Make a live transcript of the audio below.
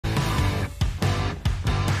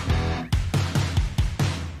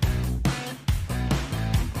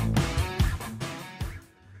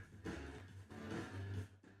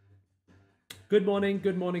Good morning,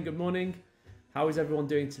 good morning, good morning. How is everyone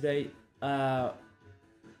doing today?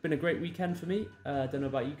 Been a great weekend for me. Don't know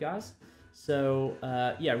about you guys. So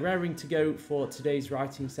yeah, raring to go for today's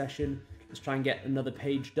writing session. Let's try and get another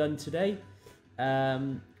page done today.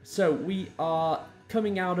 So we are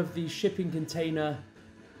coming out of the shipping container.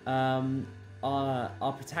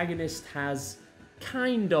 Our protagonist has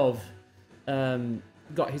kind of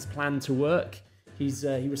got his plan to work. He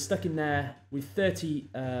was stuck in there with 30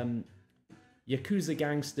 Yakuza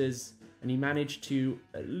gangsters, and he managed to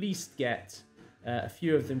at least get a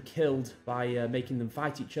few of them killed by making them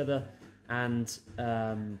fight each other. And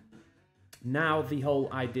now the whole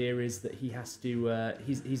idea is that he has to.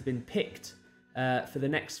 He's been picked for the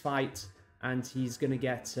next fight, and he's gonna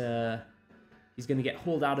get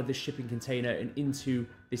hauled out of this shipping container and into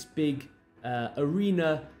this big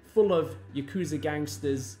arena full of Yakuza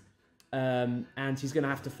gangsters, and he's gonna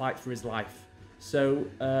have to fight for his life. So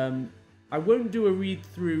I won't do a read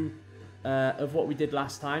through of what we did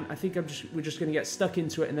last time. I think we're just gonna get stuck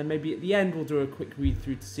into it, and then maybe at the end we'll do a quick read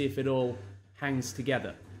through to see if it all hangs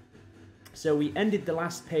together. So we ended the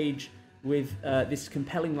last page with this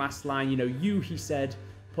compelling last line. You know, you, he said,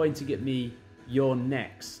 pointing at me, you're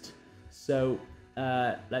next. So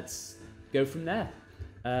let's go from there.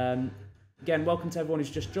 Again, welcome to everyone who's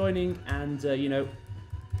just joining, and you know,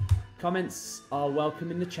 comments are welcome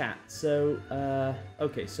in the chat. So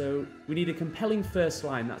okay, so we need a compelling first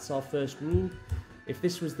line. That's our first rule. If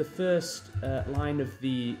this was the first line of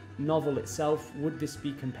the novel itself, would this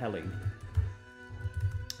be compelling?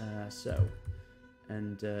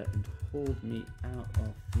 And hauled me out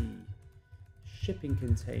of the shipping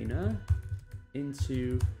container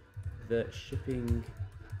into the shipping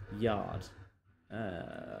yard.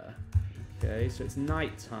 Okay, so it's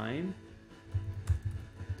night time.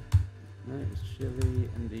 No, it was chilly,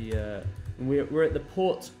 and we're at the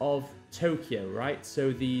port of Tokyo, right?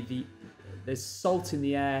 So there's salt in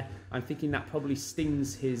the air. I'm thinking that probably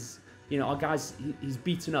stings his. You know, our guy's he's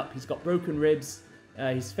beaten up. He's got broken ribs.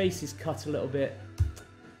 His face is cut a little bit.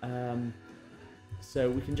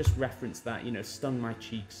 So we can just reference that. You know, stung my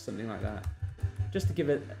cheeks, something like that, just to give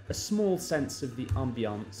it a small sense of the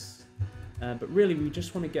ambiance. But really, we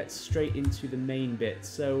just want to get straight into the main bit.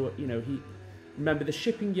 So you know, remember the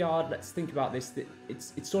shipping yard. Let's think about this.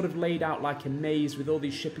 It's sort of laid out like a maze with all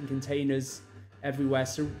these shipping containers everywhere.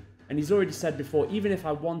 So, and he's already said before, even if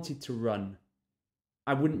I wanted to run,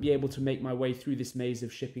 I wouldn't be able to make my way through this maze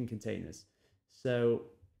of shipping containers. So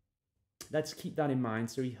let's keep that in mind.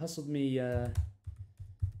 So he hustled me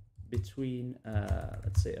between,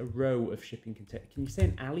 let's say, a row of shipping containers. Can you say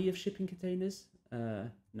an alley of shipping containers? No,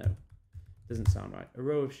 doesn't sound right. A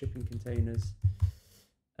row of shipping containers.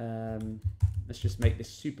 Let's just make this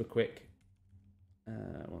super quick.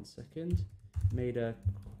 1 second. Made a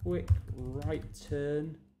quick right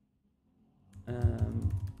turn.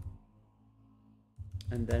 And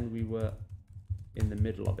then we were in the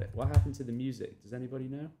middle of it. What happened to the music? Does anybody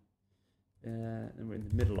know? And we're in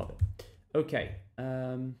the middle of it. Okay.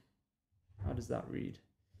 How does that read?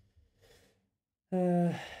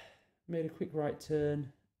 Made a quick right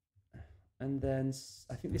turn. And then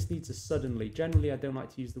I think this needs a suddenly. Generally, I don't like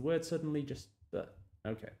to use the word suddenly, but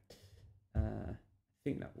okay. I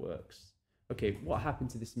think that works. Okay, what happened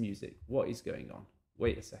to this music? What is going on?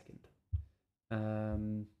 Wait a second.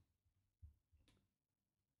 Come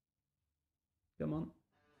on.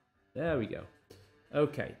 There we go.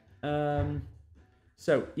 Okay.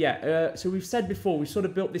 So yeah. So we've said before, we sort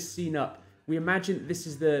of built this scene up. We imagine this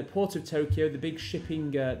is the port of Tokyo, the big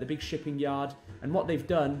shipping yard, and what they've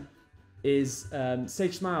done is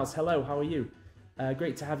Sage Smiles. Hello, how are you?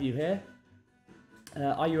 Great to have you here.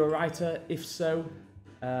 Are you a writer? If so,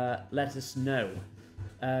 let us know.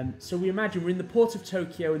 So we imagine we're in the port of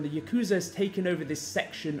Tokyo, and the Yakuza has taken over this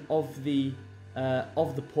section of the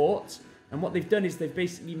port. And what they've done is they've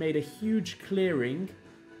basically made a huge clearing,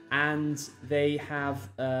 and they have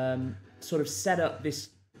sort of set up this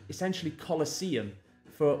essentially coliseum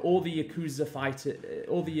for all the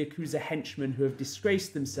Yakuza henchmen who have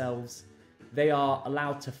disgraced themselves. They are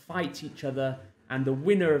allowed to fight each other, and the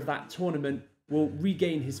winner of that tournament will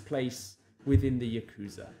regain his place within the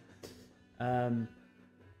Yakuza.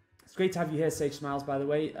 It's great to have you here, Sage Smiles, by the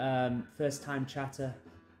way. First time chatter.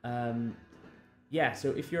 Yeah, so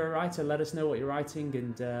if you're a writer, let us know what you're writing,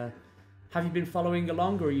 and have you been following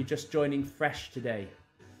along, or are you just joining fresh today?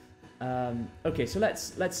 Okay, so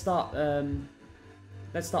let's start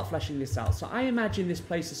fleshing this out. So I imagine this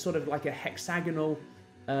place is sort of like a hexagonal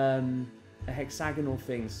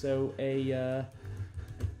thing. So a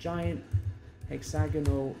giant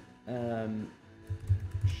hexagonal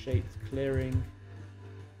shaped clearing.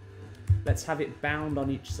 let's have it bound on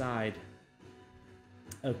each side.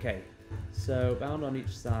 Okay, so bound on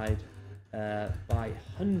each side by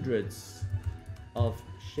hundreds of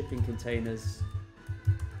shipping containers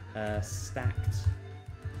stacked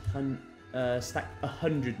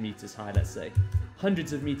 100 meters high, let's say.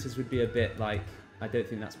 Hundreds of meters would be a bit like, I don't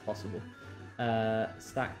think that's possible.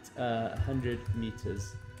 Stacked 100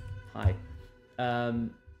 meters high.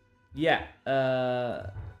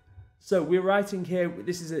 So we're writing here,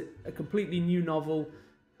 this is a completely new novel,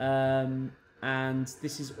 and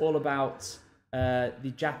this is all about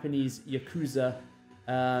the Japanese Yakuza.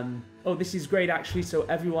 Oh, this is great actually, so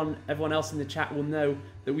everyone else in the chat will know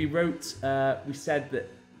that we said that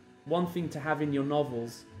one thing to have in your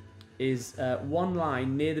novels is one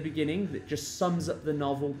line near the beginning that just sums up the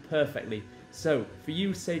novel perfectly. So for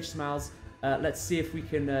you, Sage Smiles, let's see if we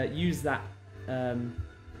can use that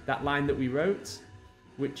that line that we wrote,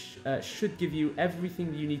 which should give you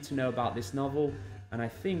everything you need to know about this novel. And I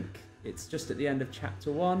think it's just at the end of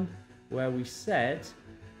chapter 1 where we said,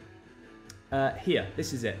 here,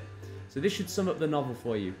 this is it. So this should sum up the novel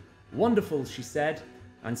for you. Wonderful, she said,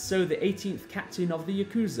 and so the 18th captain of the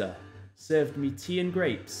Yakuza served me tea and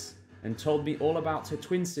grapes and told me all about her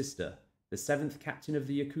twin sister, the 7th captain of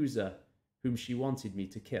the Yakuza, whom she wanted me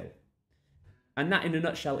to kill. And that, in a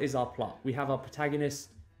nutshell, is our plot. We have our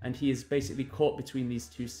protagonist, and he is basically caught between these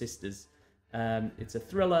two sisters. It's a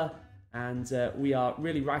thriller, and we are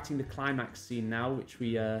really writing the climax scene now, which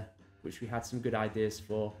we had some good ideas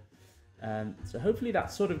for. So hopefully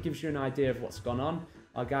that sort of gives you an idea of what's gone on.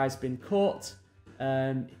 Our guy's been caught.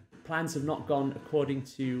 Plans have not gone according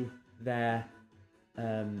to their...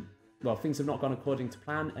 well, things have not gone according to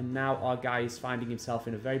plan, and now our guy is finding himself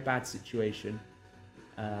in a very bad situation.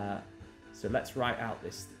 So let's write out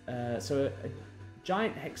this. So a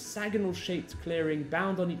giant hexagonal-shaped clearing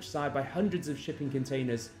bound on each side by hundreds of shipping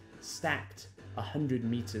containers stacked 100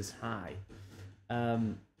 meters high.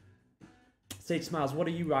 Sage Smiles, what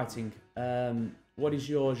are you writing? What is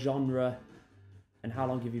your genre, and how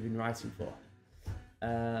long have you been writing for?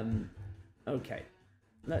 Okay,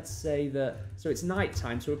 let's say that... So it's night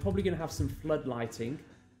time, so we're probably going to have some flood lighting.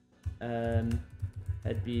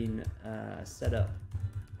 Had been set up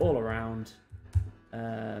all around,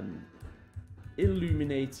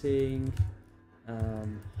 illuminating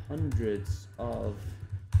hundreds of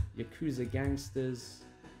Yakuza gangsters.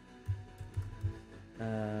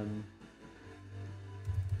 And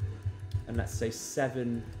let's say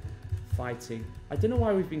 7 fighting. I don't know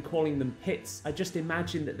why we've been calling them pits. I just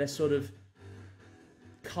imagine that they're sort of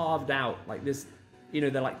carved out. Like there's, you know,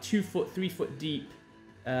 they're like 2 foot, 3 foot deep,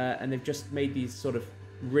 and they've just made these sort of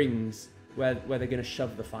rings where they're going to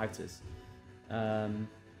shove the fighters.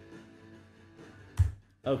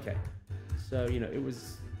 Okay, so you know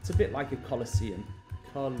it's a bit like a Colosseum,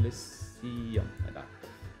 like that.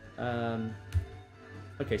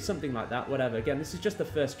 Okay, something like that. Whatever. Again, this is just the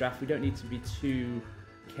first draft. We don't need to be too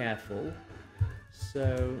careful.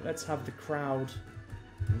 So let's have the crowd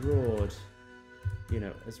roared, you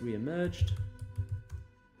know, as we emerged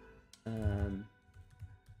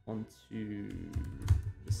onto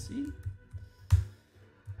the sea.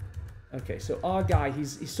 Okay, so our guy,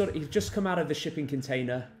 he's just come out of the shipping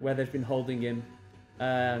container where they've been holding him.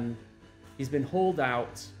 He's been hauled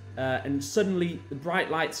out, and suddenly the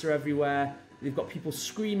bright lights are everywhere. They've got people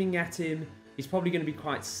screaming at him. He's probably going to be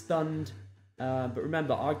quite stunned. But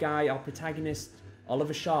remember, our guy, our protagonist,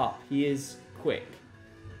 Oliver Sharp, he is quick.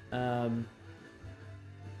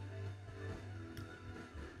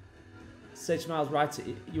 Sage Smiles writes,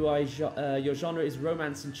 your genre is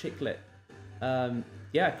romance and chick lit.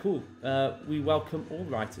 Yeah, cool. We welcome all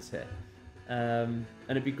writers here. And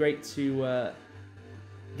it'd be great to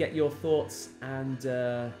get your thoughts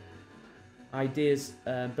and ideas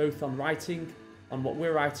both on writing, on what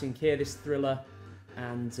we're writing here, this thriller,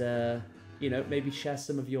 and you know, maybe share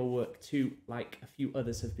some of your work too, like a few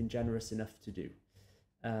others have been generous enough to do.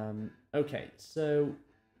 Okay, so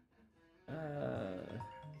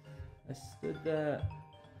I stood there.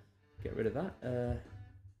 Get rid of that.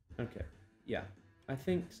 Okay, yeah. I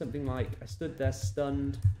think something like I stood there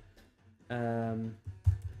stunned,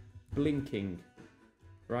 blinking,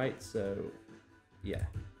 right? So, yeah,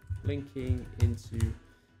 blinking into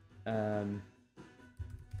the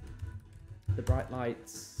bright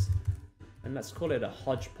lights, and let's call it a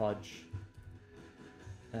hodgepodge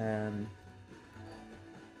of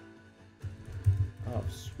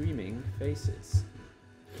screaming faces.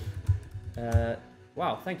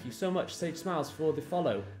 Wow, thank you so much, Sage Smiles, for the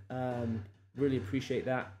follow. Really appreciate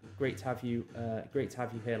that. Great to have you. Great to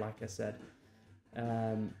have you here. Like I said,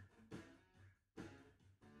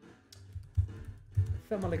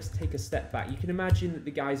 felt my legs take a step back. You can imagine that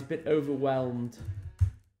the guy's a bit overwhelmed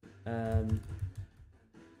on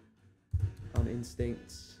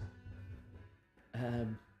instincts.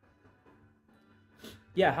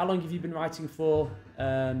 Yeah, how long have you been writing for?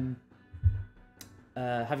 Have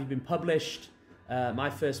you been published? My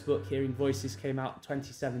first book, Hearing Voices, came out in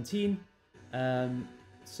 2017.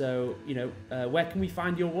 So, you know, where can we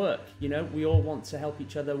find your work? You know, we all want to help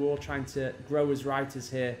each other. We're all trying to grow as writers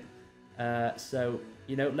here. So,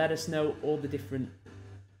 you know, let us know all the different,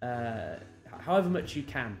 however much you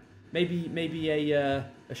can. Maybe a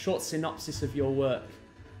short synopsis of your work,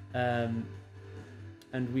 and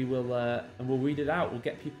we'll read it out. We'll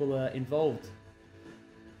get people involved.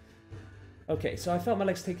 Okay, so I felt my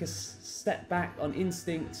legs take a step back on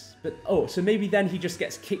instinct, but so maybe then he just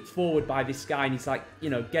gets kicked forward by this guy, and he's like, you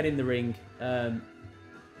know, get in the ring.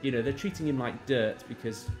 You know, they're treating him like dirt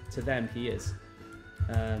because to them he is.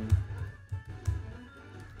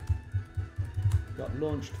 Got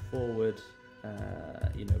launched forward,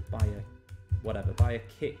 you know, by a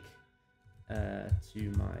kick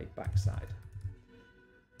to my backside,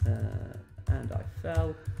 and I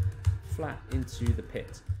fell flat into the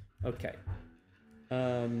pit. Okay.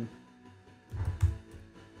 And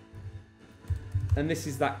this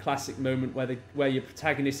is that classic moment where your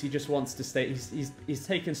protagonist, he just wants to stay. He's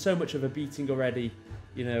taken so much of a beating already.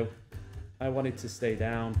 You know, I wanted to stay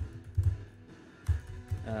down.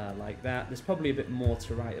 Like that. There's probably a bit more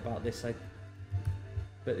to write about this,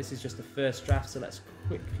 but this is just the first draft, so let's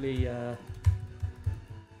quickly I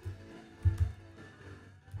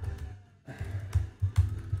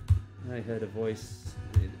heard a voice.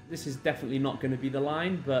 This is definitely not going to be the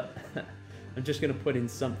line, but I'm just going to put in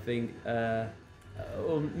something,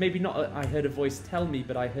 or maybe not I heard a voice tell me,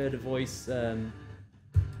 but I heard a voice,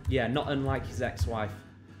 yeah, not unlike his ex-wife,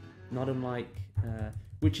 not unlike,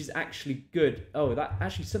 which is actually good. Oh, that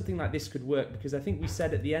actually something like this could work, because I think we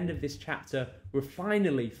said at the end of this chapter, we're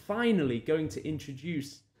finally going to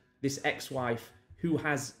introduce this ex-wife who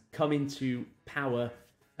has come into power.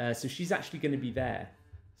 So she's actually going to be there.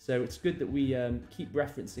 So it's good that we keep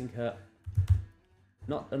referencing her,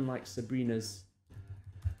 not unlike Sabrina's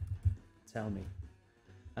tell me.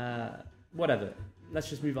 Whatever, let's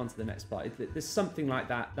just move on to the next part. There's something like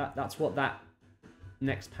that. That's what that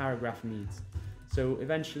next paragraph needs. So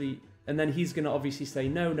eventually, and then he's going to obviously say,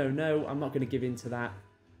 no, I'm not going to give in to that.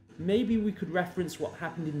 Maybe we could reference what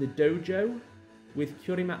happened in the dojo with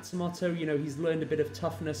Kyori Matsumoto. You know, he's learned a bit of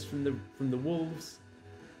toughness from the wolves.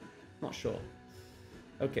 Not sure.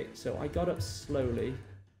 Okay, so I got up slowly.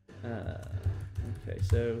 Okay,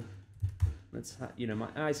 so let's you know, my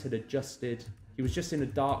eyes had adjusted. He was just in a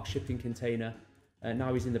dark shipping container.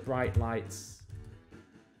 Now he's in the bright lights,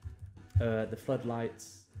 the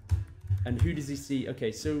floodlights. And who does he see?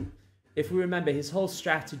 Okay, so if we remember, his whole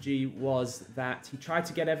strategy was that he tried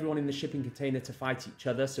to get everyone in the shipping container to fight each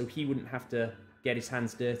other so he wouldn't have to get his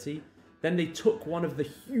hands dirty. Then they took one of the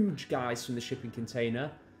huge guys from the shipping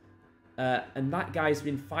container, and that guy's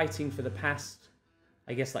been fighting for the past,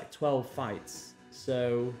 I guess, like 12 fights.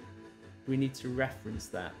 So we need to reference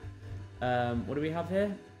that. What do we have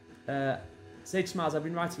here? Sage Smiles, I've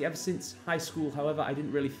been writing ever since high school. However, I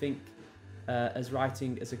didn't really think as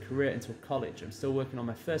writing as a career until college. I'm still working on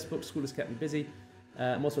my first book. School has kept me busy.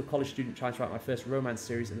 I'm also a college student trying to write my first romance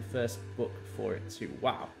series and the first book for it too.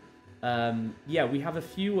 Wow. Yeah, we have a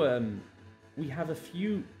few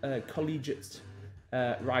collegiate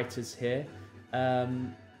writers here.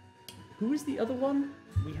 Who is the other one?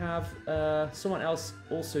 We have someone else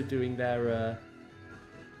also doing their.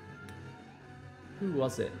 Who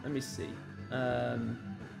was it? Let me see. I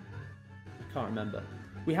can't remember.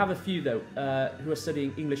 We have a few though who are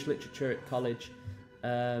studying English literature at college.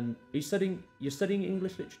 Are you studying? You're studying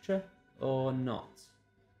English literature or not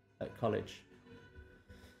at college?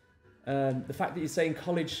 The fact that you're saying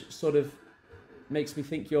college sort of makes me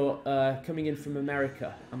think you're coming in from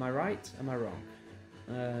America. Am I right? Am I wrong?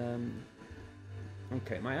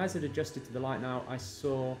 Okay, my eyes had adjusted to the light now. I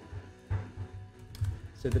saw.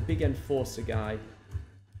 So the big enforcer guy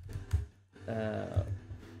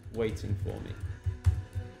waiting for me.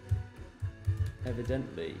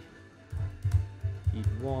 Evidently,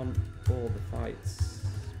 he'd won all the fights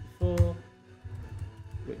before,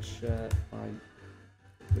 which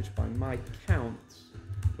by my count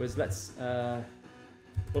was,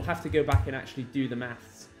 we'll have to go back and actually do the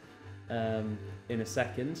maths in a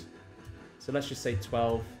second. So let's just say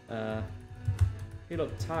 12. He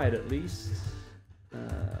looked tired at least.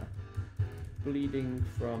 Bleeding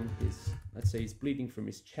from his, let's say he's bleeding from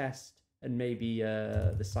his chest and maybe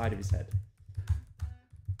the side of his head.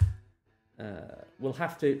 We'll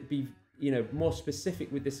have to be, you know, more specific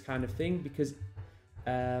with this kind of thing, because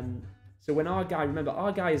so when our guy, remember,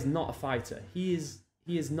 our guy is not a fighter. He is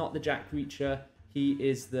not the Jack Reacher. He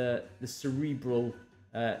is the cerebral,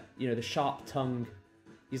 you know, the sharp tongue.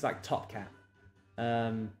 He's like Top Cat.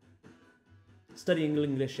 Studying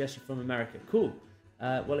English, yes, you're from America. Cool.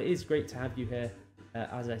 Well, it is great to have you here,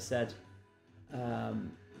 as I said.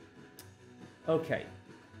 Okay.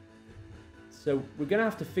 So we're going to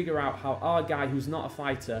have to figure out how our guy, who's not a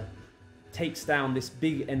fighter, takes down this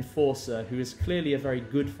big enforcer who is clearly a very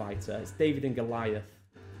good fighter. It's David and Goliath.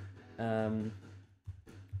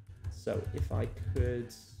 So if I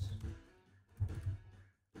could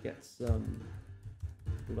get some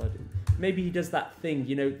blood in. Maybe he does that thing,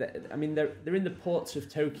 you know, I mean, they're in the ports of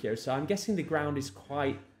Tokyo, so I'm guessing the ground is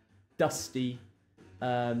quite dusty.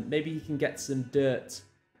 Maybe he can get some dirt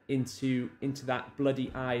into that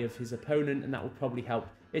bloody eye of his opponent, and that will probably help.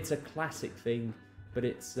 It's a classic thing, but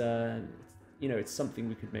it's you know, it's something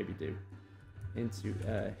we could maybe do into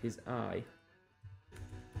his eye.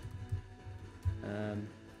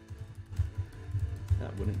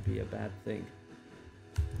 That wouldn't be a bad thing.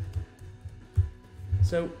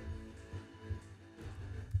 So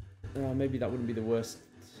maybe that wouldn't be the worst.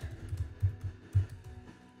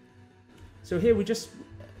 So here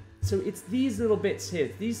so it's these little bits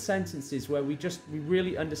here, these sentences where we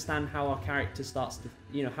really understand how our character starts to,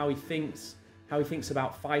 you know, how he thinks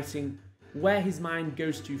about fighting, where his mind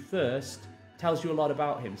goes to first tells you a lot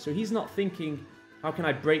about him. So he's not thinking, how can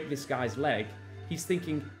I break this guy's leg? He's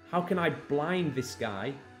thinking, how can I blind this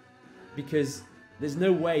guy? Because there's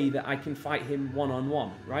no way that I can fight him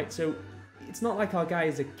one-on-one, right? So it's not like our guy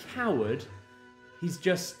is a coward.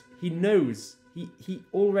 He knows, he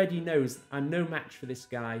already knows I'm no match for this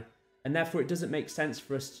guy, and therefore it doesn't make sense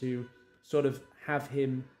for us to sort of have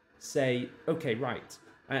him say, okay, right,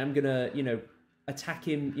 I am gonna, you know, attack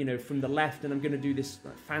him, you know, from the left, and I'm gonna do this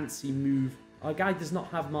fancy move. Our guy does not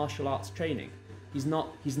have martial arts training. He's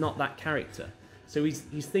not that character. So he's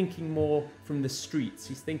thinking more from the streets.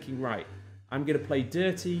 He's thinking, right, I'm gonna play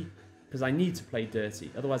dirty because I need to play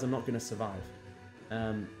dirty, otherwise I'm not gonna survive.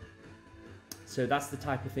 So that's the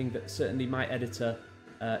type of thing that certainly my editor,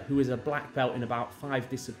 who is a black belt in about 5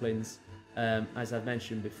 disciplines, as I've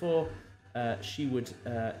mentioned before, she would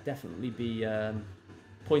definitely be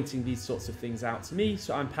pointing these sorts of things out to me.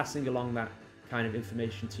 So I'm passing along that kind of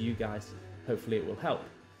information to you guys. Hopefully it will help.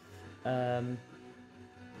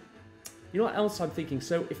 You know what else I'm thinking?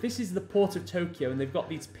 So if this is the port of Tokyo and they've got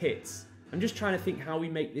these pits, I'm just trying to think how we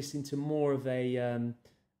make this into more of a,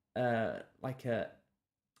 like a,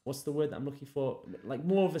 what's the word that I'm looking for? Like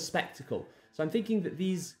more of a spectacle. So I'm thinking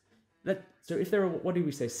that so if there are, what do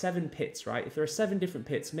we say, 7 pits, right? If there are 7 different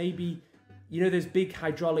pits, maybe, you know, those big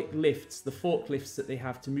hydraulic lifts, the forklifts that they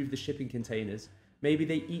have to move the shipping containers, maybe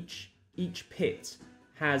they each pit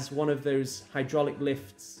has one of those hydraulic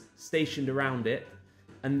lifts stationed around it,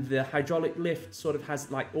 and the hydraulic lift sort of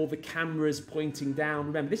has like all the cameras pointing down.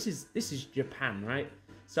 Remember, this is Japan, right?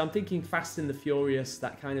 So I'm thinking Fast and the Furious,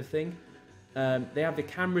 that kind of thing. They have the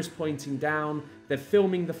cameras pointing down, they're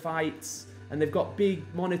filming the fights, and they've got big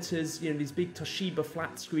monitors, you know, these big Toshiba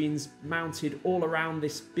flat screens mounted all around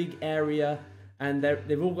this big area, and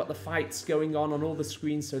they've all got the fights going on all the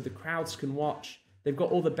screens so the crowds can watch. They've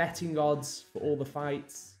got all the betting odds for all the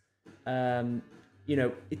fights. You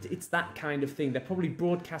know, it's that kind of thing. They're probably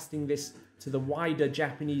broadcasting this to the wider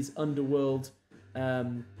Japanese underworld.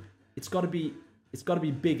 It's got to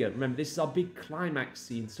be bigger. Remember, this is our big climax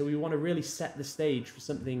scene, so we want to really set the stage for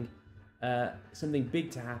something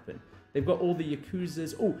big to happen. They've got all the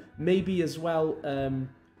Yakuzas. Oh, maybe as well,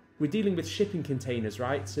 we're dealing with shipping containers,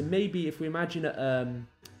 right? So maybe if we imagine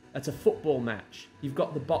at a football match, you've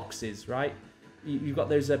got the boxes, right? You've got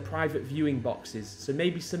those private viewing boxes. So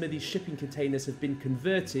maybe some of these shipping containers have been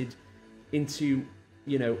converted into,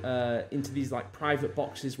 you know, into these like private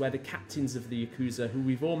boxes where the captains of the Yakuza, who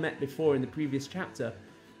we've all met before in the previous chapter,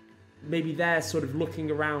 maybe they're sort of looking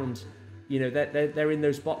around, you know, they're in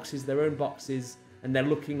those boxes, their own boxes, and they're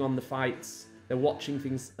looking on the fights, they're watching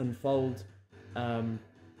things unfold.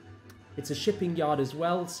 It's a shipping yard as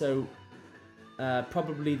well, so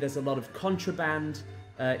probably there's a lot of contraband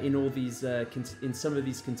in all these, in some of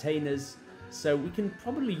these containers. So we can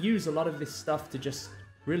probably use a lot of this stuff to just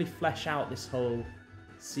really flesh out this whole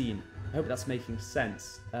scene. I hope that's making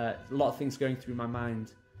sense. A lot of things going through my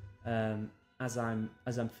mind as I'm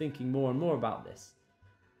thinking more and more about this.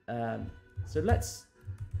 So let's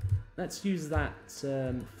use that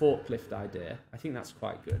forklift idea. I think that's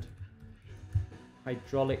quite good.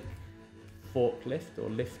 Hydraulic forklift or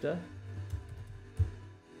lifter.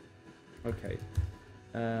 Okay.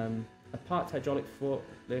 A parked hydraulic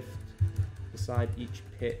forklift beside each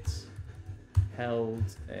pit held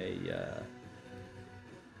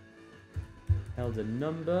a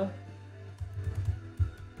number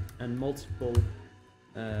and multiple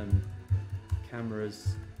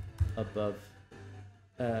cameras above.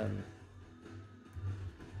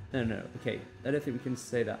 No, okay, I don't think we can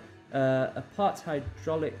say that. A part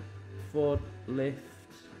hydraulic forklift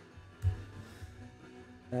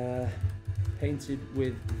painted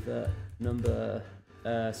with the number,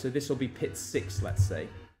 so this will be pit 6, let's say.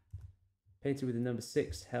 Painted with the number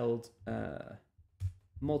 6 held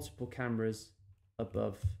multiple cameras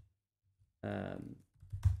above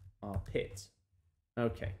our pit.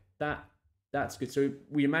 Okay, that's good. So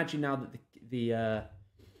we imagine now that the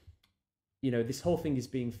this whole thing is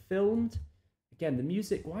being filmed. Again, the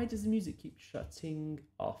music, why does the music keep shutting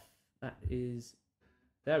off? That is,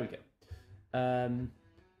 there we go.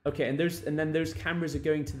 Okay, and then those cameras are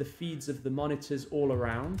going to the feeds of the monitors all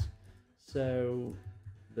around. So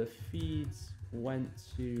the feeds went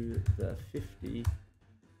to the 50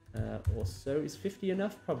 or so. Is 50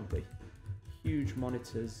 enough? Probably. Huge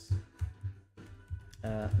monitors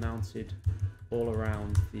mounted all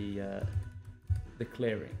around the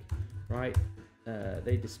clearing, right?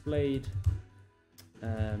 They displayed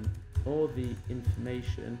all the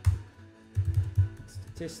information,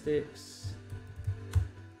 statistics,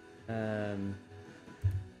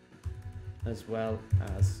 as well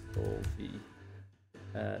as all the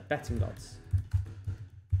betting odds.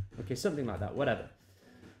 Okay, something like that, whatever.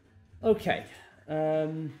 Okay,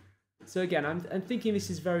 so again, I'm thinking this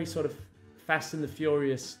is very sort of Fast and the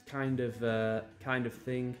Furious kind of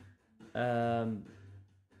thing.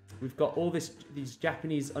 We've got all these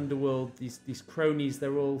Japanese underworld, these cronies.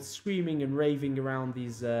 They're all screaming and raving around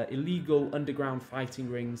these illegal underground fighting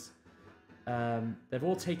rings. They've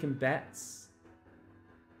all taken bets.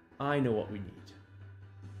 I know what we need.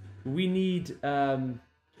 We need.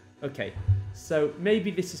 Okay, so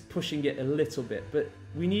maybe this is pushing it a little bit, but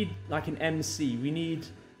we need like an MC. We need,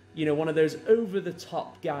 one of those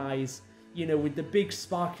over-the-top guys, with the big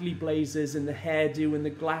sparkly blazers and the hairdo and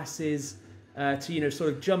the glasses. To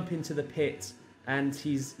sort of jump into the pit, and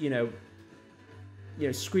he's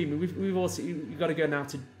screaming. We've got to go now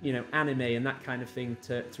to anime and that kind of thing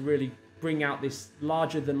to really bring out this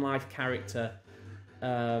larger than life character.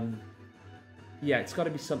 Yeah, it's got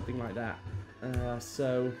to be something like that.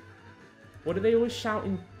 So what do they always shout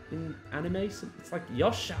in anime? It's like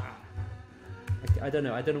Yosha. I don't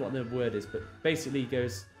know what the word is, but basically he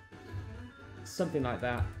goes something like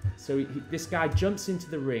that. So this guy jumps into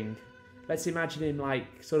the ring. Let's imagine him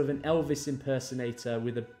like sort of an Elvis impersonator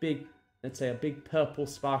with a big, let's say a big purple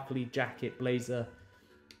sparkly jacket, blazer.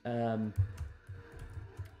 And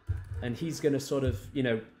he's going to sort of,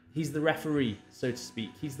 he's the referee, so to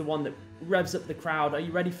speak. He's the one that revs up the crowd. Are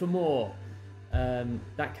you ready for more?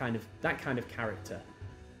 That kind of character.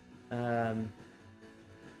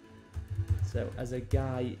 So as a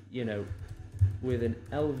guy, with an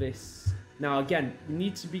Elvis. Now again, we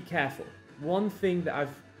need to be careful. One thing that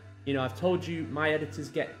I've told you my editors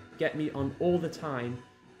get me on all the time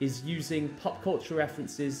is using pop culture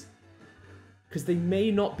references because they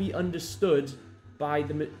may not be understood by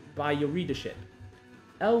your readership.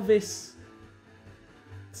 Elvis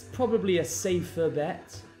is probably a safer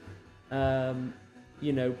bet,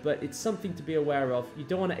 but it's something to be aware of. You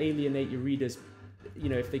don't want to alienate your readers,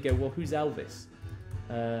 if they go, well, who's Elvis?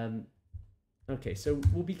 Okay, so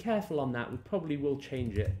we'll be careful on that. We probably will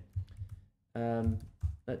change it.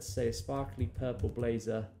 Let's say a sparkly purple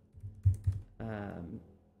blazer.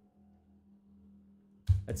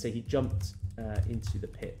 Let's say he jumped into the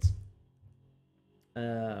pit.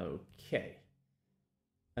 Okay.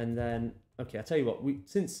 And then, okay, I'll tell you what.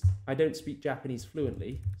 Since I don't speak Japanese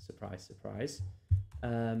fluently, surprise, surprise,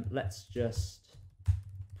 let's just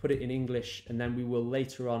put it in English, and then we will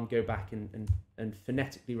later on go back and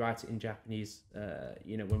phonetically write it in Japanese,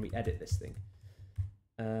 when we edit this thing.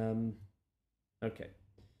 Okay.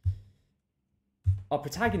 Our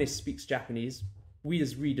protagonist speaks Japanese. We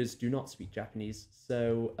as readers do not speak Japanese.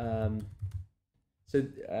 So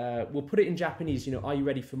we'll put it in Japanese, are you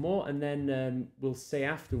ready for more? And then we'll say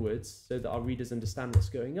afterwards, so that our readers understand what's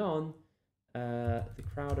going on. The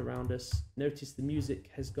crowd around us. Notice the music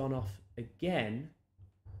has gone off again.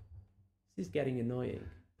 This is getting annoying.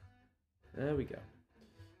 There we go.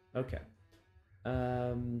 Okay.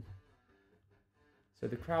 So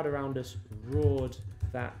the crowd around us roared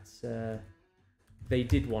that they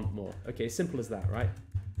did want more. Okay, simple as that, right?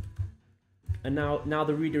 And now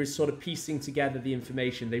the reader is sort of piecing together the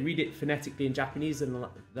information. They read it phonetically in Japanese and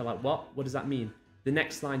they're like, what? What does that mean? The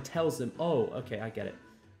next line tells them, oh, okay, I get it.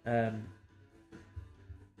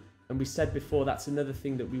 and we said before, that's another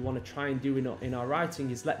thing that we want to try and do in our writing,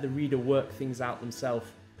 is let the reader work things out themselves.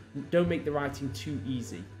 Don't make the writing too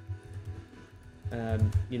easy.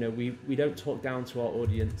 You know, we don't talk down to our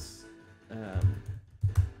audience.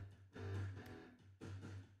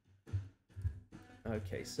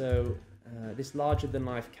 Okay, so this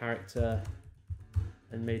larger-than-life character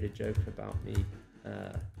and made a joke about me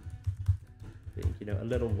being, you know, a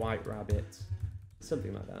little white rabbit,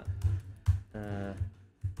 something like that.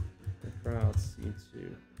 The crowd seem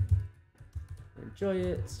to enjoy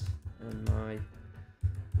it, and my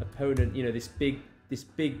opponent, you know, this big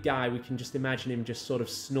guy, we can just imagine him just sort of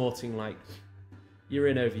snorting like, you're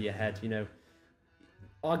in over your head, you know.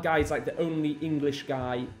 Our guy's like the only English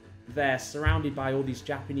guy there, surrounded by all these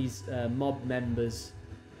Japanese mob members,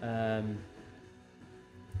 you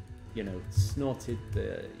know, snorted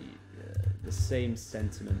the same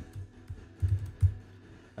sentiment.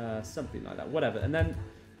 Something like that, whatever. And then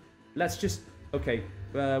let's just, okay,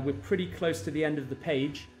 we're pretty close to the end of the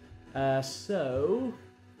page. So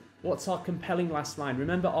what's our compelling last line?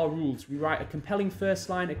 Remember our rules. We write a compelling first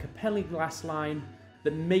line, a compelling last line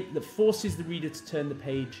that forces the reader to turn the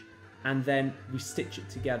page, and then we stitch it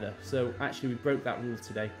together. So actually we broke that rule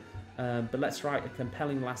today. But let's write a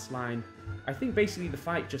compelling last line. I think basically the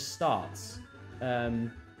fight just starts. And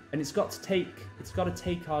it's got to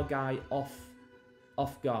take our guy off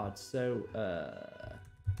guard. So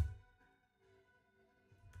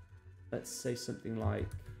let's say something like,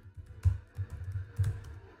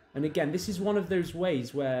 and again, this is one of those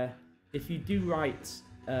ways where if you do write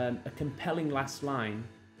a compelling last line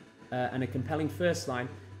and a compelling first line,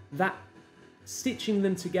 that stitching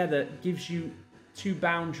them together gives you two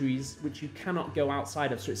boundaries which you cannot go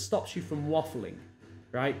outside of. So it stops you from waffling,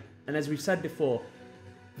 right? And as we've said before,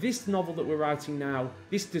 this novel that we're writing now,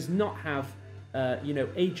 this does not have you know,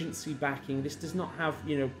 agency backing. This does not have,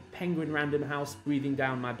 you know, Penguin Random House breathing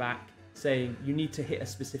down my back saying you need to hit a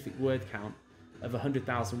specific word count of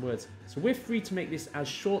 100,000 words. So we're free to make this as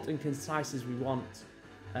short and concise as we want,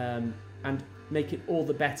 and make it all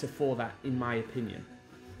the better for that, in my opinion.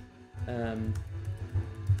 So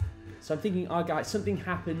I'm thinking our guy, something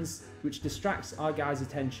happens which distracts our guy's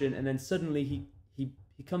attention, and then suddenly he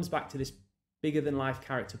comes back to this bigger than life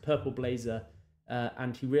character, Purple Blazer,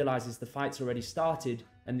 and he realizes the fight's already started,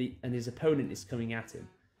 and his opponent is coming at him,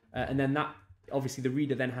 and then that obviously the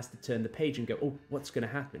reader then has to turn the page and go, oh, what's going to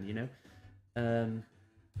happen, you know?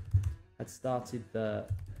 Had started the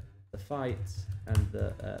fight, and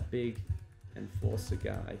the big enforcer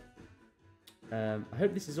guy. I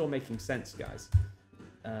hope this is all making sense, guys,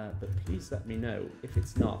 but please let me know if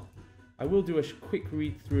it's not. I will do a quick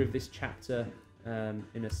read through of this chapter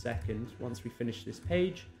in a second once we finish this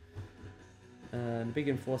page. The big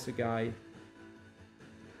enforcer guy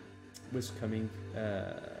was coming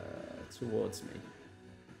towards me.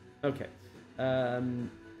 Okay.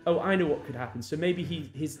 Oh, I know what could happen. So maybe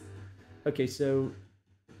his. Okay, so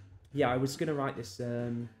yeah, I was gonna write this.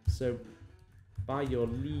 So by your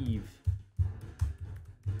leave.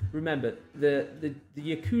 Remember, the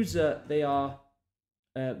Yakuza, they are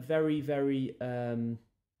very, very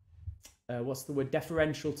what's the word?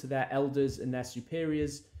 Deferential to their elders and their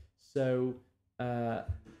superiors. So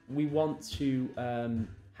we want to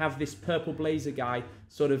have this Purple Blazer guy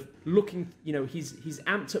sort of looking, you know, he's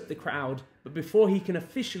amped up the crowd, but before he can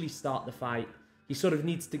officially start the fight, he sort of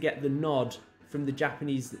needs to get the nod from the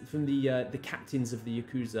Japanese, from the captains of the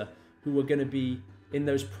Yakuza, who are going to be in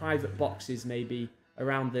those private boxes maybe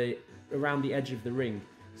around the edge of the ring.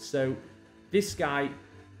 So this guy,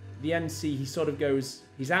 the MC, he sort of goes,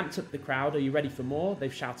 he's amped up the crowd. Are you ready for more?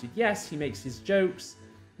 They've shouted yes. He makes his jokes,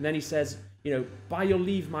 and then he says, you know, by your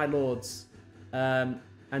leave, my lords.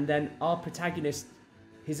 And then our protagonist,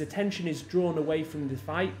 his attention is drawn away from the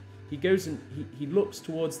fight. He goes and he looks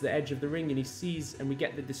towards the edge of the ring, and he sees, and we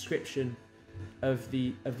get the description of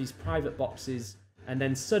these private boxes, and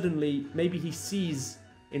then suddenly maybe he sees,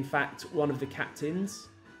 in fact, one of the captains.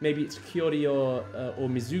 Maybe it's Kyori or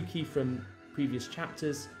Mizuki from previous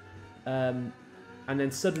chapters, and then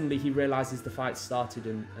suddenly he realizes the fight started,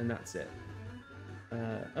 and that's it.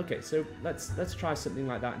 Okay, so let's try something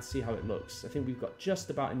like that and see how it looks. I think we've got just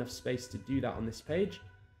about enough space to do that on this page.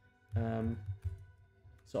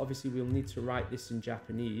 So obviously we'll need to write this in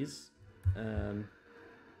Japanese.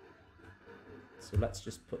 So let's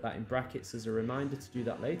just put that in brackets as a reminder to do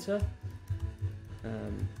that later.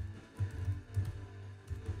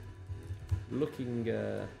 Looking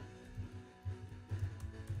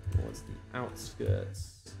towards the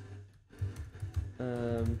outskirts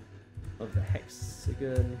of the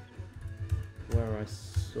hexagon, where I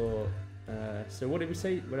saw. So what did we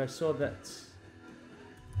say? When I saw that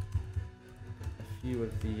few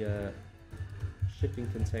of the shipping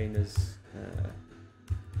containers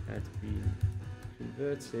had been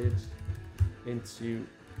converted into...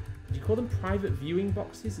 Do you call them private viewing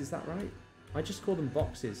boxes? Is that right? I just call them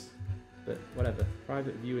boxes, but whatever.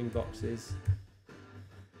 Private viewing boxes.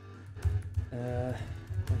 I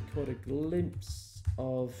caught a glimpse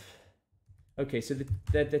of... Okay, so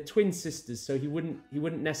they're twin sisters, so he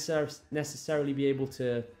wouldn't necessarily be able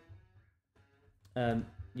to,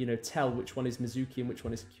 you know, tell which one is Mizuki and which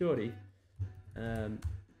one is Kyori.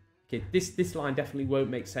 Okay, this line definitely won't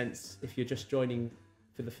make sense if you're just joining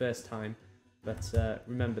for the first time. But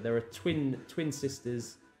remember, there are twin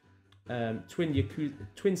sisters,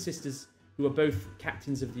 twin sisters who are both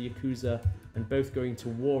captains of the Yakuza and both going to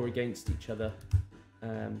war against each other.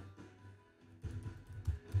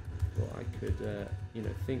 Before I could, you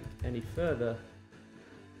know, think any further.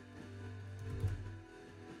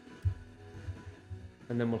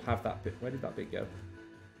 And then we'll have that bit. Where did that bit go?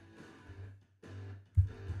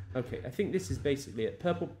 Okay, I think this is basically it.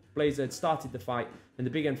 Purple Blazer had started the fight, and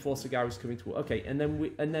the big enforcer guy was coming toward. Okay, and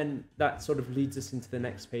then that sort of leads us into the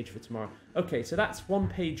next page for tomorrow. Okay, so that's one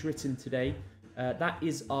page written today. That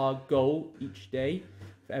is our goal each day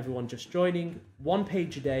for everyone just joining. 1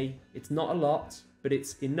 page a day. It's not a lot, but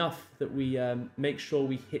it's enough that we make sure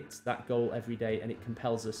we hit that goal every day, and it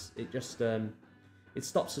compels us. It just it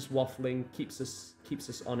stops us waffling, keeps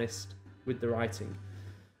us honest with the writing.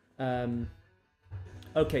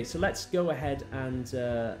 Okay, so let's go ahead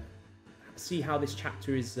and see how this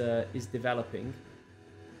chapter is developing.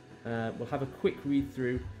 We'll have a quick read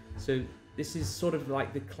through. So this is sort of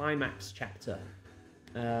like the climax chapter.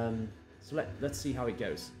 So let's see how it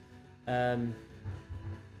goes.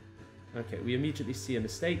 Okay, we immediately see a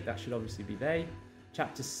mistake. That should obviously be they.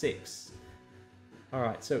 Chapter 6. All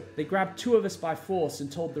right, so they grabbed 2 of us by force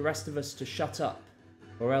and told the rest of us to shut up,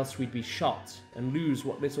 or else we'd be shot and lose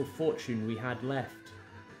what little fortune we had left.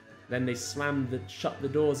 Then they shut the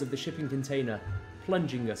doors of the shipping container,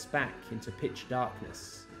 plunging us back into pitch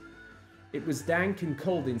darkness. It was dank and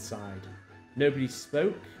cold inside. Nobody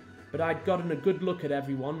spoke, but I'd gotten a good look at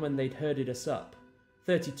everyone when they'd herded us up.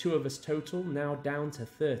 32 of us total, now down to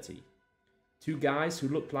 30. 2 guys who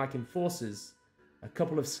looked like enforcers, a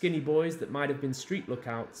couple of skinny boys that might have been street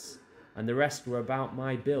lookouts, and the rest were about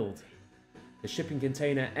my build. The shipping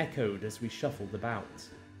container echoed as we shuffled about.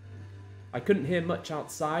 I couldn't hear much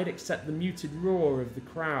outside except the muted roar of the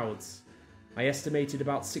crowds. I estimated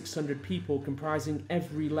about 600 people comprising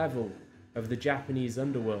every level of the Japanese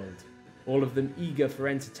underworld, all of them eager for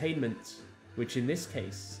entertainment, which in this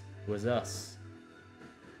case was us.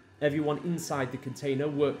 Everyone inside the container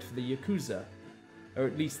worked for the Yakuza, or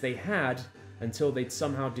at least they had until they'd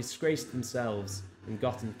somehow disgraced themselves and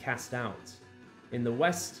gotten cast out. In the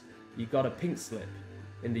West, you got a pink slip.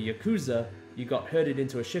 In the Yakuza, you got herded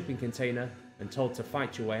into a shipping container and told to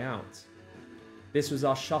fight your way out. This was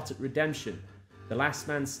our shot at redemption. The last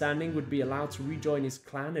man standing would be allowed to rejoin his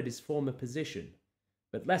clan at his former position.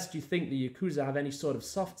 But lest you think the Yakuza have any sort of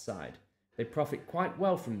soft side, they profit quite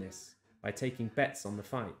well from this by taking bets on the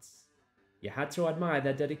fights. You had to admire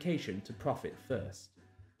their dedication to profit first.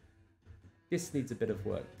 This needs a bit of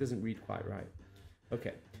work, doesn't read quite right.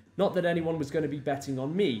 Okay, not that anyone was going to be betting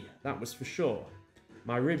on me, that was for sure.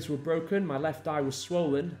 My ribs were broken, my left eye was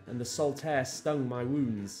swollen, and the salt air stung my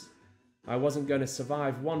wounds. I wasn't going to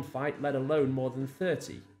survive 1 fight, let alone more than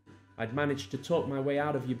 30. I'd managed to talk my way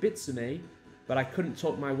out of Yubitsume, but I couldn't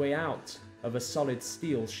talk my way out of a solid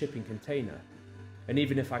steel shipping container. And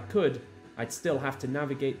even if I could, I'd still have to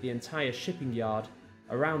navigate the entire shipping yard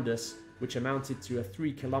around us, which amounted to a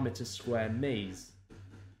 3-kilometer square maze.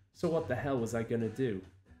 So what the hell was I going to do?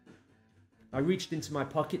 I reached into my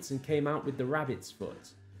pockets and came out with the rabbit's foot.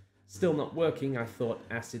 Still not working, I thought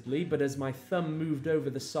acidly, but as my thumb moved over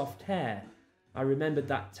the soft hair, I remembered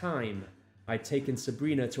that time I'd taken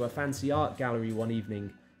Sabrina to a fancy art gallery one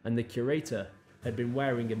evening, and the curator had been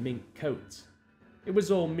wearing a mink coat. It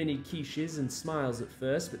was all mini quiches and smiles at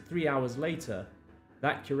first, but 3 hours later,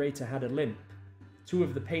 that curator had a limp. 2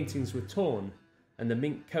 of the paintings were torn, and the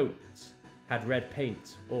mink coat had red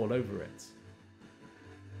paint all over it.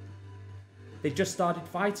 They just started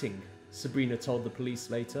fighting, Sabrina told the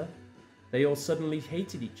police later. They all suddenly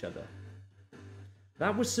hated each other.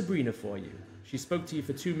 That was Sabrina for you. She spoke to you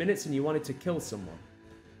for 2 minutes and you wanted to kill someone.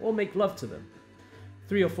 Or make love to them.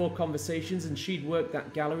 3 or 4 conversations and she'd worked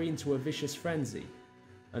that gallery into a vicious frenzy.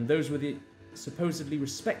 And those were the supposedly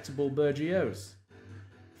respectable Bergios.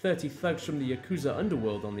 30 thugs from the Yakuza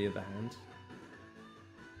underworld, on the other hand.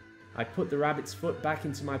 I put the rabbit's foot back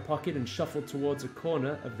into my pocket and shuffled towards a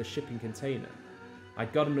corner of the shipping container.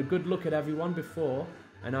 I'd gotten a good look at everyone before,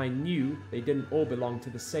 and I knew they didn't all belong to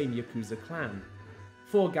the same Yakuza clan.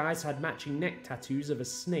 4 guys had matching neck tattoos of a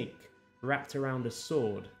snake wrapped around a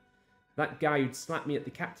sword. That guy who'd slapped me at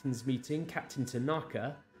the captain's meeting, Captain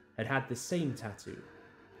Tanaka, had the same tattoo.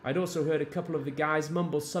 I'd also heard a couple of the guys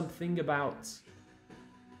mumble something about,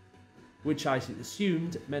 which I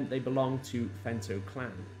assumed meant they belonged to Fento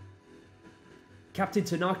clan. Captain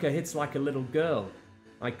Tanaka hits like a little girl,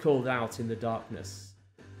 I called out in the darkness.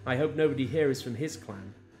 I hope nobody here is from his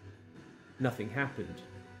clan. Nothing happened.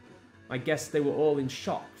 I guess they were all in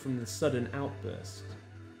shock from the sudden outburst.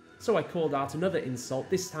 So I called out another insult,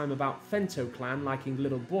 this time about Fento clan liking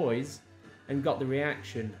little boys, and got the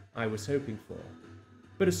reaction I was hoping for.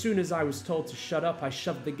 But as soon as I was told to shut up, I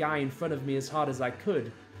shoved the guy in front of me as hard as I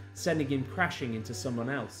could, sending him crashing into someone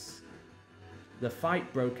else. The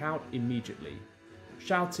fight broke out immediately.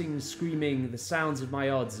 Shouting, screaming, the sounds of my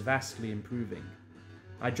odds vastly improving.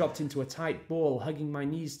 I dropped into a tight ball, hugging my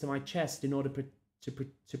knees to my chest in order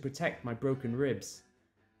to protect my broken ribs.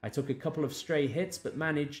 I took a couple of stray hits, but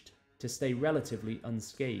managed to stay relatively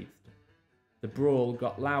unscathed. The brawl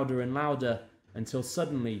got louder and louder until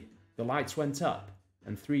suddenly the lights went up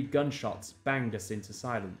and 3 gunshots banged us into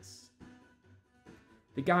silence.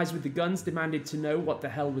 The guys with the guns demanded to know what the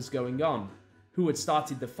hell was going on. Who had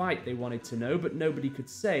started the fight they wanted to know, but nobody could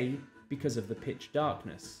say because of the pitch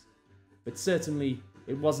darkness. But certainly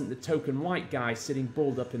it wasn't the token white guy sitting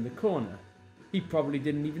balled up in the corner. He probably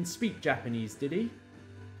didn't even speak Japanese, did he?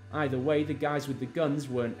 Either way, the guys with the guns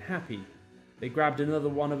weren't happy. They grabbed another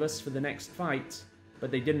one of us for the next fight,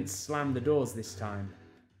 but they didn't slam the doors this time.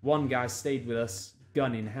 One guy stayed with us,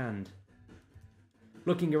 gun in hand.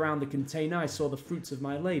 Looking around the container, I saw the fruits of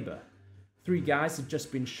my labor. 3 guys had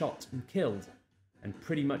just been shot and killed, and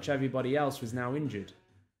pretty much everybody else was now injured.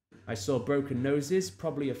 I saw broken noses,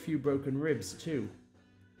 probably a few broken ribs too.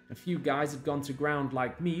 A few guys had gone to ground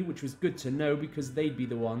like me, which was good to know because they'd be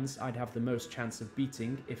the ones I'd have the most chance of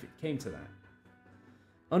beating if it came to that.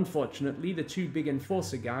 Unfortunately, the 2 big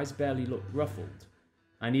enforcer guys barely looked ruffled.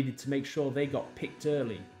 I needed to make sure they got picked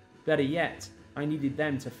early. Better yet, I needed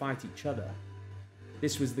them to fight each other.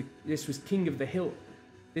 This was a king of the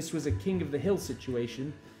hill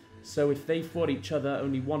situation, so if they fought each other,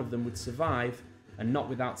 only one of them would survive, and not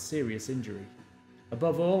without serious injury.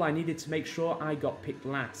 Above all, I needed to make sure I got picked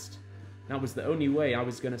last. That was the only way I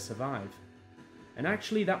was going to survive. And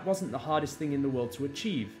actually, that wasn't the hardest thing in the world to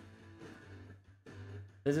achieve.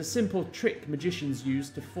 There's a simple trick magicians use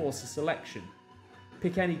to force a selection.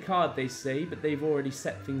 Pick any card, they say, but they've already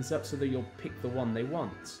set things up so that you'll pick the one they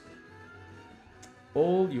want.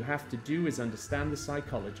 All you have to do is understand the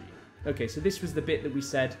psychology. Okay, so this was the bit that we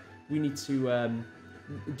said we need to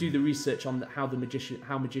do the research on how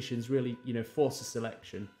magicians really, force a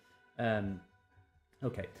selection.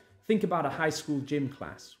 Okay, think about a high school gym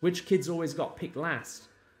class. Which kids always got picked last?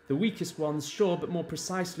 The weakest ones, sure, but more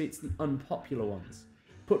precisely, it's the unpopular ones.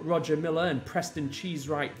 Put Roger Miller and Preston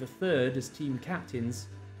Cheesewright III as team captains,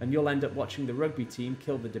 and you'll end up watching the rugby team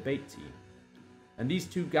kill the debate team. And these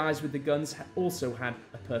 2 guys with the guns also had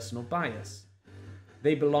a personal bias.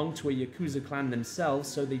 They belonged to a Yakuza clan themselves,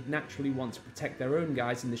 so they'd naturally want to protect their own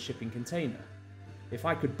guys in the shipping container. If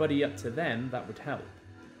I could buddy up to them, that would help.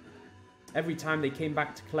 Every time they came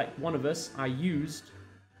back to collect one of us, I used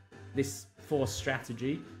this force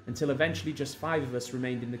strategy until eventually just 5 of us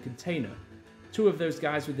remained in the container. 2 of those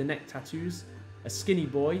guys with the neck tattoos, a skinny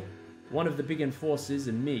boy, one of the big enforcers,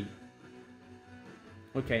 and me.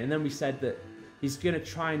 Okay, and then we said that he's going to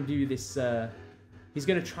try and do this, he's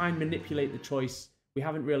going to try and manipulate the choice. We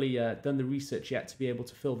haven't really done the research yet to be able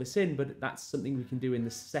to fill this in, but that's something we can do in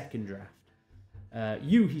the second draft.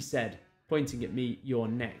 You, he said, pointing at me, you're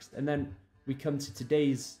next. And then we come to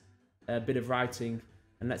today's bit of writing,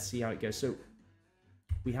 and let's see how it goes. So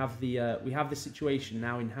we have the situation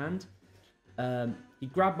now in hand. He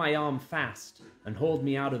grabbed my arm fast and hauled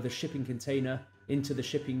me out of the shipping container into the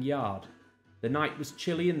shipping yard. The night was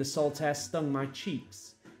chilly and the salt air stung my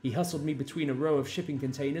cheeks. He hustled me between a row of shipping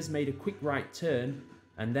containers, made a quick right turn,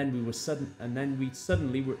 and then we were suddenly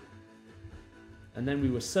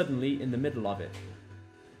in the middle of it.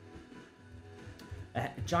 A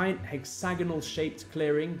giant hexagonal-shaped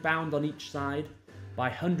clearing bound on each side by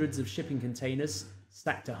hundreds of shipping containers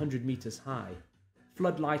stacked 100 meters high.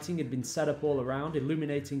 Floodlighting had been set up all around,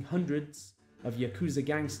 illuminating hundreds of Yakuza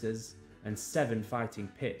gangsters and 7 fighting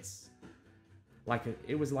pits.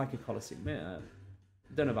 It was like a coliseum.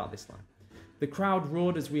 Don't know about this line. The crowd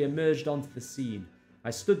roared as we emerged onto the scene. I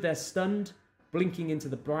stood there stunned, blinking into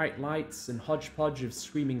the bright lights and hodgepodge of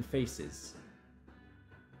screaming faces.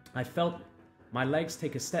 I felt My legs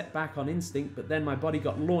take a step back on instinct, but then my body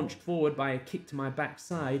got launched forward by a kick to my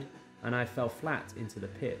backside, and I fell flat into the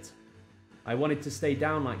pit. I wanted to stay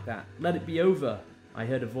down like that. Let it be over, I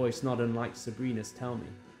heard a voice not unlike Sabrina's tell me.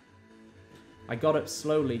 I got up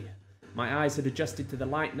slowly. My eyes had adjusted to the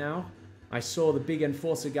light now. I saw the big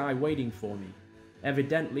enforcer guy waiting for me.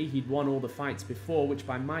 Evidently, he'd won all the fights before, which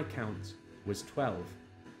by my count was 12.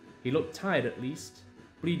 He looked tired at least,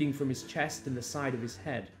 bleeding from his chest and the side of his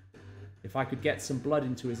head. If I could get some blood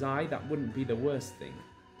into his eye, that wouldn't be the worst thing.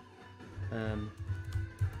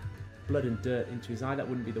 Blood and dirt into his eye, that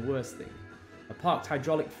wouldn't be the worst thing. A parked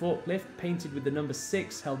hydraulic forklift, painted with the number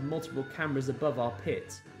 6, held multiple cameras above our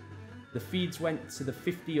pit. The feeds went to the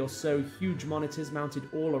 50 or so huge monitors mounted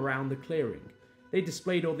all around the clearing. They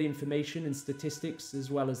displayed all the information and statistics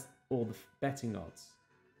as well as all the betting odds.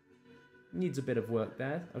 Needs a bit of work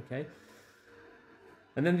there, okay.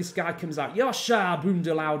 And then this guy comes out, "Yosha!" boomed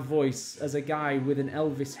a loud voice as a guy with an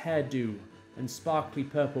Elvis hairdo and sparkly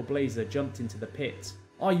purple blazer jumped into the pit.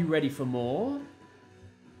 "Are you ready for more?"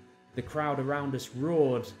 The crowd around us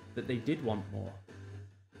roared that they did want more.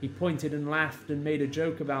 He pointed and laughed and made a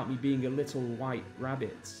joke about me being a little white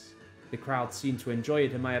rabbit. The crowd seemed to enjoy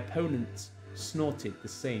it, and my opponent snorted the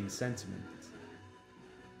same sentiment.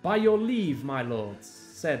 "By your leave, my lords,"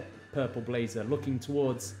 said Purple Blazer, looking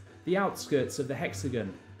towards the outskirts of the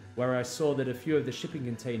hexagon, where I saw that a few of the shipping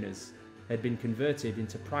containers had been converted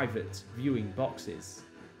into private viewing boxes.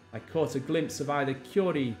 I caught a glimpse of either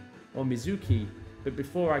Kyori or Mizuki, but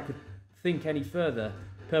before I could think any further,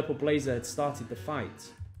 Purple Blazer had started the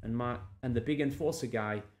fight, and the big enforcer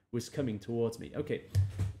guy was coming towards me. Okay.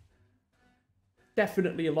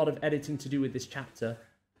 Definitely a lot of editing to do with this chapter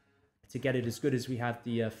to get it as good as we had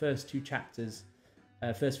the first few chapters,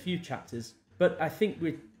 but I think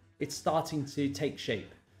it's starting to take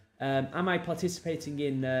shape. Am I participating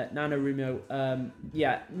in NaNoWriMo?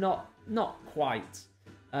 Yeah, not quite.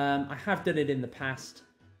 I have done it in the past.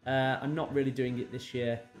 I'm not really doing it this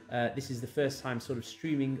year. This is the first time sort of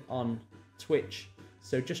streaming on Twitch,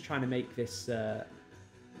 so just trying to make this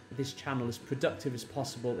this channel as productive as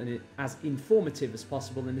possible and as informative as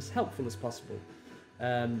possible and as helpful as possible.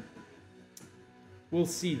 We'll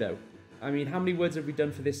see though. I mean, how many words have we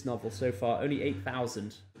done for this novel so far? Only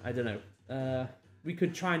 8,000. I don't know. We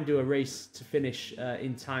could try and do a race to finish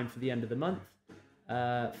in time for the end of the month.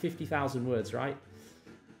 50,000 words, right?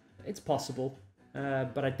 It's possible,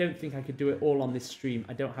 but I don't think I could do it all on this stream.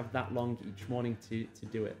 I don't have that long each morning to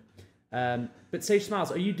do it. But Sage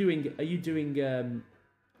Smiles, are you doing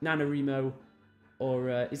NaNoWriMo, or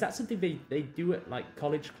is that something they do at like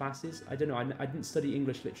college classes? I don't know. I didn't study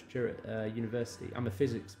English literature at university. I'm a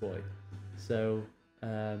physics boy, so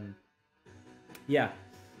yeah.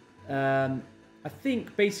 I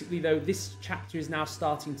think basically though this chapter is now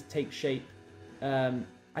starting to take shape.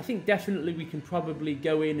 I think definitely we can probably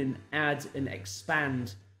go in and add and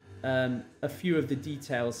expand a few of the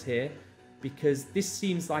details here, because this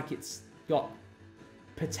seems like it's got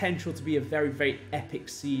potential to be a very, very epic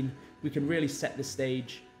scene. We can really set the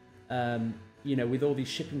stage, you know, with all these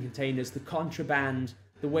shipping containers, the contraband,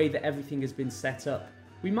 the way that everything has been set up.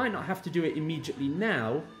 We might not have to do it immediately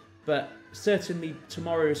now, but certainly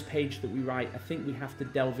tomorrow's page that we write, I think we have to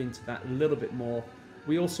delve into that a little bit more.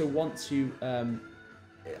 We also want to,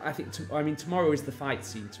 I mean, tomorrow is the fight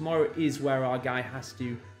scene. Tomorrow is where our guy has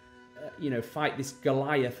to, you know, fight this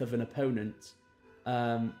Goliath of an opponent.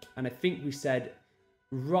 And I think we said,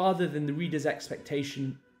 rather than the reader's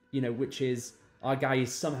expectation, you know, which is our guy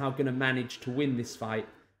is somehow going to manage to win this fight,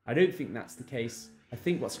 I don't think that's the case. I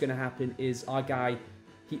think what's going to happen is our guy,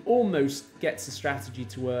 he almost gets the strategy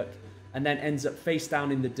to work and then ends up face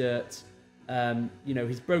down in the dirt. You know,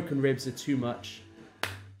 his broken ribs are too much.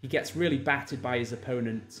 He gets really battered by his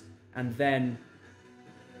opponent, and then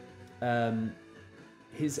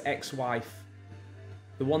his ex-wife,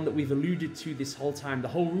 the one that we've alluded to this whole time, the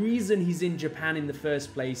whole reason he's in Japan in the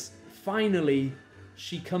first place, finally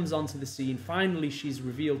she comes onto the scene. Finally she's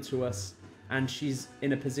revealed to us, and she's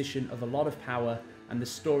in a position of a lot of power, and the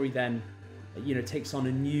story then, you know, takes on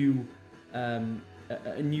a new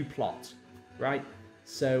plot, right?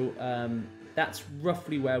 So that's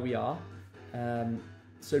roughly where we are.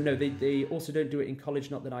 So no, they also don't do it in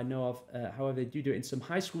college, not that I know of. However, they do it in some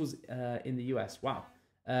high schools in the US. Wow,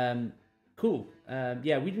 cool.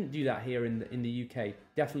 Yeah, we didn't do that here in the UK.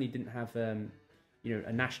 Definitely didn't have you know,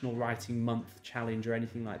 a National Writing Month challenge or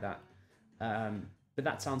anything like that. But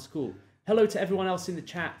that sounds cool. Hello to everyone else in the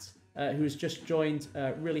chat who has just joined.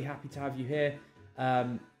 Really happy to have you here.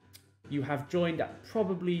 You have joined at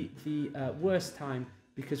probably the worst time,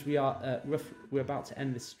 because we're about to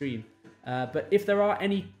end the stream. But if there are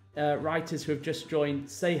any writers who have just joined,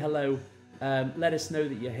 say hello. Let us know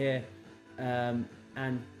that you're here,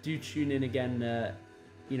 and do tune in again.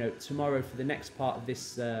 Tomorrow for the next part of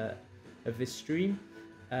this stream,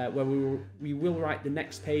 where we will write the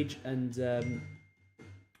next page and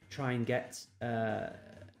try and get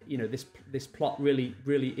this plot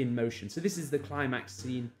really in motion. So this is the climax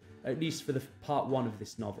scene, at least for the part 1 of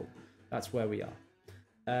this novel. That's where we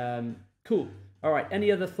are. Cool. All right.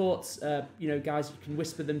 Any other thoughts? Guys, you can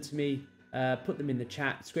whisper them to me. Put them in the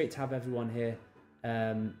chat. It's great to have everyone here.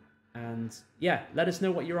 And yeah, let us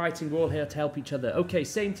know what you're writing. We're all here to help each other. Okay,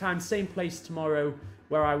 same time, same place tomorrow,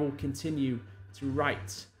 where I will continue to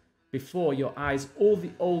write before your eyes. All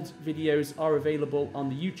the old videos are available on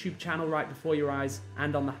the YouTube channel right before your eyes,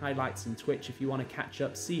 and on the highlights in Twitch if you want to catch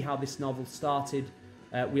up, see how this novel started.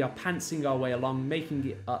 We are pantsing our way along, making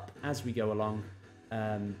it up as we go along.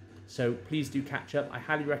 So please do catch up. I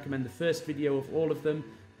highly recommend the first video of all of them.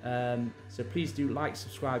 So please do like,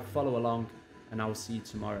 subscribe, follow along, and I will see you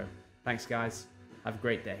tomorrow. Thanks, guys. Have a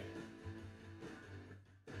great day.